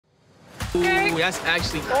Ooh, that's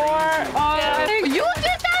actually You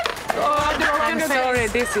did that? Oh, no, I'm sorry.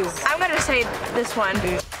 This is. I'm gonna say this one.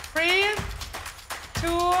 3, 2,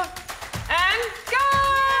 and go!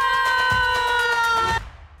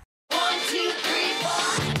 1, 2, 3, 4.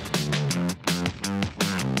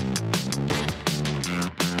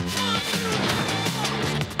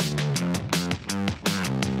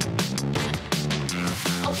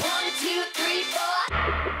 1, 2, 3, 4.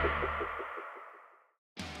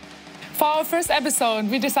 For our first episode,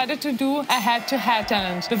 we decided to do a head-to-head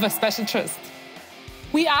challenge with a special twist.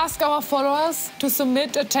 We asked our followers to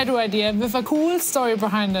submit a tattoo idea with a cool story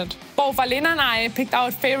behind it. Both Alena and I picked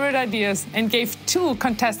out favorite ideas and gave 2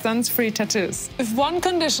 contestants free tattoos. With one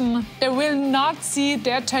condition, they will not see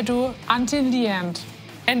their tattoo until the end.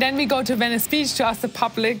 And then we go to Venice Beach to ask the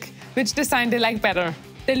public which design they like better.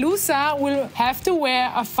 The loser will have to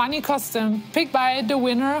wear a funny costume picked by the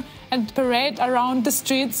winner and parade around the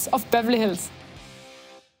streets of Beverly Hills.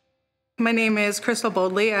 My name is Crystal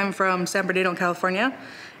Boldly. I'm from San Bernardino, California.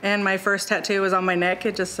 And my first tattoo is on my neck.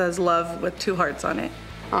 It just says love with 2 hearts on it.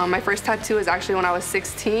 My first tattoo was actually when I was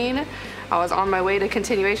 16. I was on my way to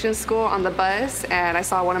continuation school on the bus, and I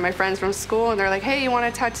saw one of my friends from school, and they're like, hey, you want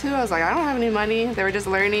a tattoo? I was like, I don't have any money. They were just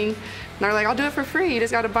learning. And they're like, I'll do it for free. You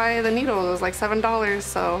just got to buy the needle. It was like $7.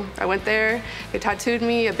 So I went there. They tattooed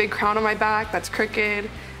me, a big crown on my back that's crooked.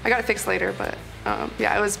 I got it fixed later, but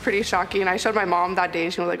yeah, it was pretty shocking. I showed my mom that day.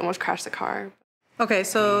 She was like almost crashed the car. Okay,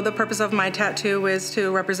 so the purpose of my tattoo is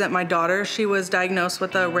to represent my daughter. She was diagnosed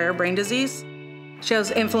with a rare brain disease. She has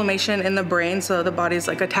inflammation in the brain, so the body's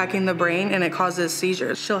like attacking the brain and it causes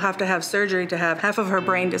seizures. She'll have to have surgery to have half of her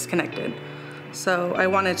brain disconnected. So I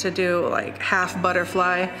wanted to do like half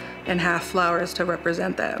butterfly and half flowers to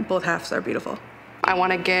represent that. Both halves are beautiful. I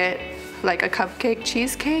want to get like a cupcake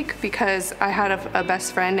cheesecake because I had a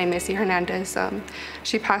best friend named Missy Hernandez.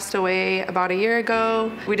 She passed away about a year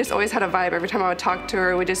ago. We just always had a vibe. Every time I would talk to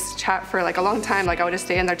her, we just chat for like a long time. Like I would just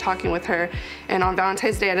stay in there talking with her. And on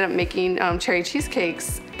Valentine's Day, I ended up making cherry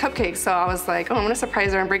cupcakes. So I was like, oh, I'm gonna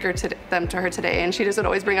surprise her and bring them to her today. And she just would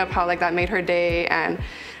always bring up how like that made her day and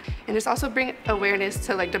just also bring awareness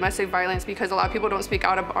to like domestic violence because a lot of people don't speak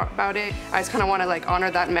out about it. I just kind of want to like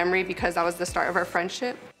honor that memory because that was the start of our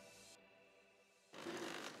friendship.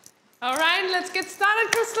 All right, let's get started,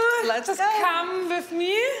 Crystal. Let's Just go. come with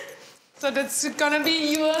me. So that's gonna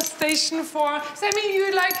be your station for Sammy.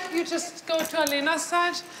 You just go to Alena's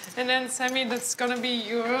side, and then Sammy, that's gonna be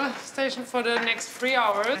your station for the next 3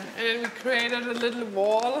 hours. And we created a little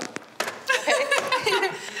wall.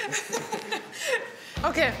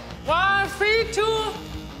 Okay, 1, 3, 2,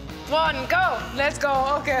 1, go. Let's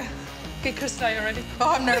go. Okay. Okay, Crystal, are you ready?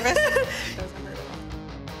 Oh, I'm nervous.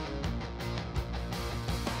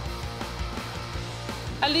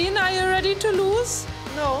 Alena, are you ready to lose?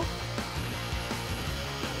 No.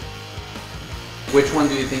 Which one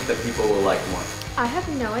do you think that people will like more? I have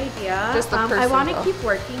no idea. Just the person, I want to though. keep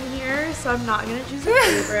working here, so I'm not gonna choose a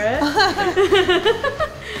favorite.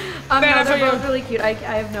 No, Better for they're you. both really cute. I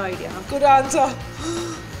have no idea. Good answer.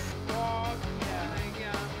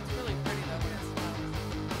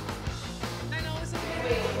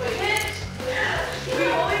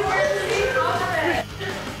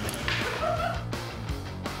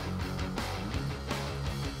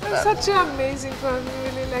 Such an amazing person,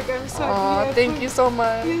 really. Like, I'm so happy. Thank you so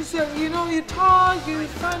much. You're so, you know, you talk, you're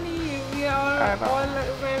funny, we are all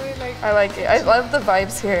like, very like. I like it. I love the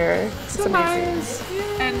vibes here. It's So amazing. nice.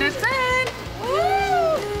 Yeah. And that's it. Woo!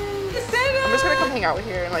 I'm just gonna come hang out with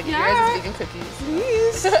here and like eat your guys' vegan cookies.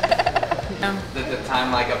 Please. Did the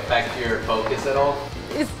time like affect your focus at all?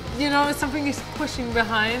 It's, you know, it's something is pushing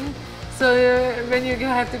behind. So when you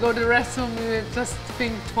have to go to the restroom, you just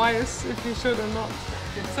think twice if you should or not.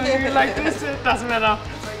 So you like this, it doesn't matter.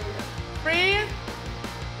 3,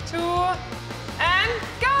 2, and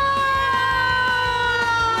go!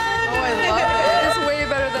 Oh, I love it. It's way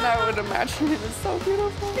better than I would imagine. It's so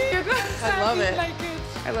beautiful. I love it. Like it.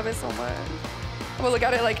 I love it so much. I'm gonna look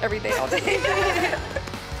at it like every day, all day.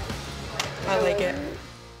 I like it.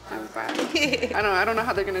 I'm glad. I don't know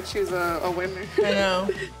how they're gonna choose a winner. I know.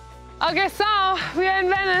 Okay, so we are in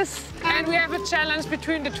Venice and we have a challenge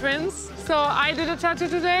between the twins. So I did a tattoo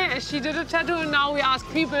today and she did a tattoo, and now we ask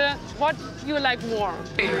people what you like more.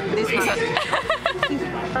 This one.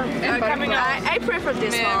 Coming out. I prefer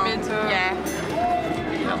this one. Me too. Yeah.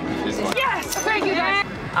 Yes, thank you guys.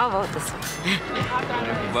 I'll vote this one.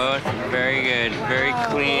 Both very good, very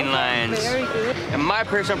clean lines. Very good. And my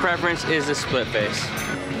personal preference is the split face.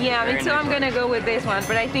 Yeah, me Very too. nice I'm gonna go with this one,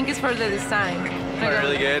 but I think it's for the design.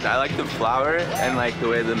 Really good. I like the flower and like the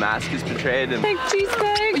way the mask is portrayed. And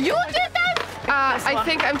Cheesecake. You did that? I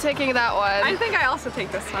think I'm taking that one. I think I also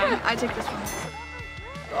take this one. I take this one.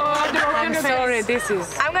 I'm sorry, this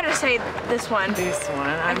is I'm gonna say this one. this one.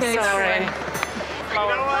 I'm Okay, sorry.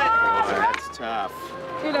 That's tough.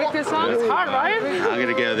 You like this one? It's hard, right? I'm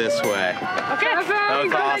gonna go this way. Okay. That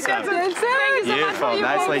was awesome. Beautiful,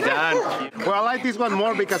 nicely done. Well, I like this one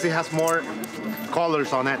more because it has more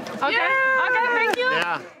colors on it. Okay. Okay, thank you.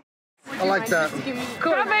 Yeah. I like that.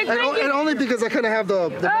 Cool. And only because I couldn't have the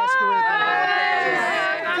masquerade.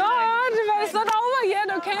 God, but it's not over yet,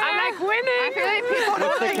 okay? I like winning. I feel like people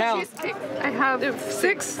What's the don't count? I have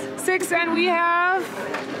 6, and we have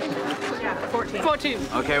 14.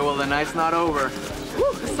 Okay, well the night's not over.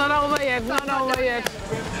 It's not over yet. Not over yet.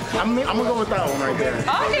 I'm gonna go with that one right there.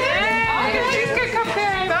 Okay. She's good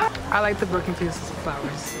cupcake. I like the broken pieces of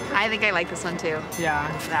flowers. I think I like this one too. Yeah.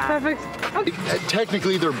 Perfect. Okay.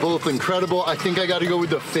 Technically, they're both incredible. I think I got to go with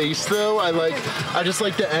the face though. I just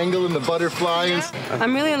like the angle and the butterflies.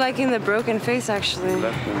 I'm really liking the broken face, actually.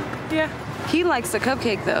 Yeah. He likes the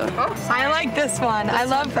cupcake, though. I like this one. I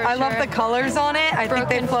love the colors on it. I think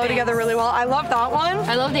they flow together really well. I love that one.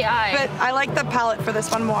 I love the eye. But I like the palette for this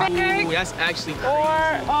one more. That's actually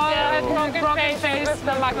Broken face.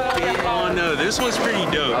 The Oh no, this one's pretty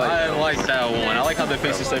dope. I like that one. I like how the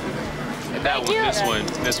face is like that one.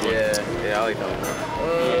 This one. Yeah, I like that one.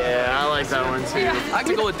 Yeah, I like that one too. I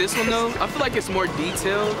can go with this one though. I feel like it's more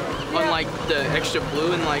detailed on like the extra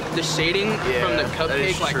blue and like the shading from the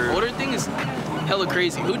cupcake like holder thing is hella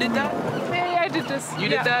crazy. Who did that? Yeah, I did this. You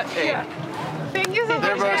did that? Hey. Yeah. Thank you so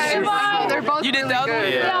much. They're both You did that one?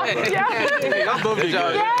 Yeah. Hey, y'all both did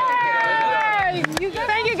that.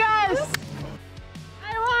 Thank you guys.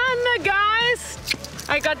 I won, guys.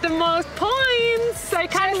 I got the most points. I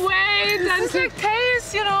can't wait until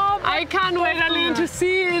taste, you know. I can't wait until to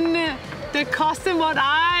see in the costume what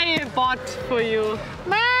I bought for you.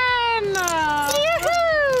 Man!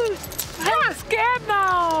 Yoo-hoo! I'm scared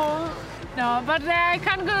now. No, but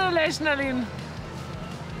congratulations, Aline.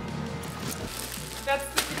 That's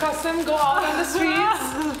the costume. Go out on the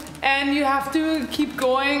streets, and you have to keep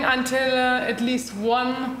going until at least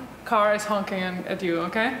one car is honking at you.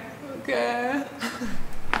 Okay? Okay.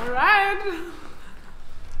 All right.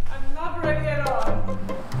 I'm not ready at all.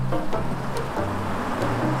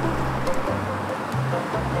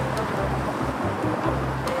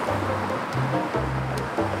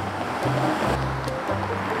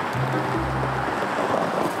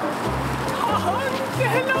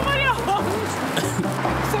 Nobody honks.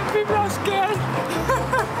 Some people are scared.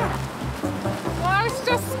 Why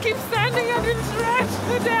just keep standing and it's red?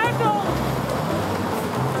 The handle.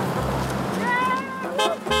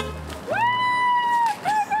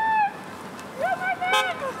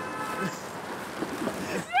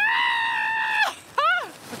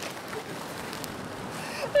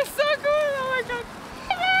 It's so cool. Oh my god.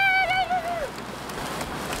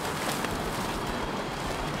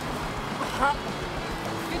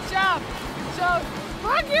 Good job. Good job.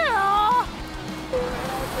 Fuck yeah.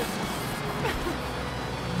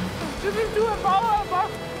 Should we do a power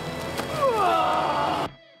up?